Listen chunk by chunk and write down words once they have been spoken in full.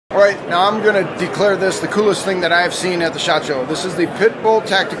Alright, now I'm going to declare this the coolest thing that I've seen at the SHOT Show. This is the Pitbull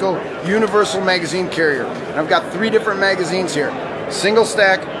Tactical Universal Magazine Carrier. And I've got 3 different magazines here. Single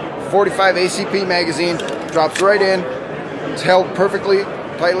stack, 45 ACP magazine, drops right in. It's held perfectly,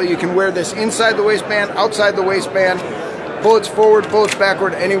 tightly. You can wear this inside the waistband, outside the waistband, bullets forward, bullets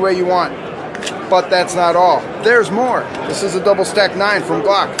backward, any way you want. But that's not all. There's more. This is a double stack 9 from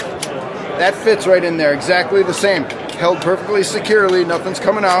Glock. That fits right in there, exactly the same. Held perfectly securely, nothing's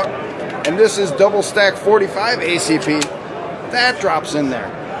coming out. And this is double stack 45 ACP. That drops in there.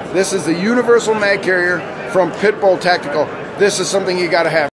 This is the Universal Mag Carrier from Pitbull Tactical. This is something you gotta have.